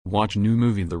Watch new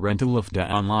movie The Rental Afdah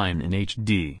online in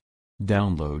HD.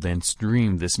 Download and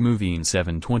stream this movie in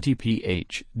 720p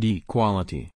HD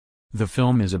quality. The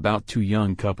film is about two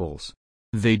young couples.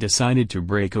 They decided to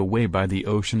break away by the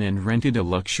ocean and rented a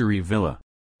luxury villa.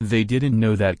 They didn't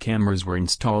know that cameras were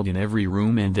installed in every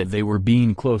room and that they were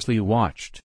being closely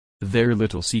watched. Their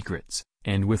little secrets,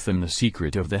 and with them the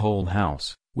secret of the whole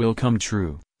house, will come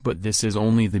true, but this is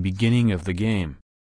only the beginning of the game.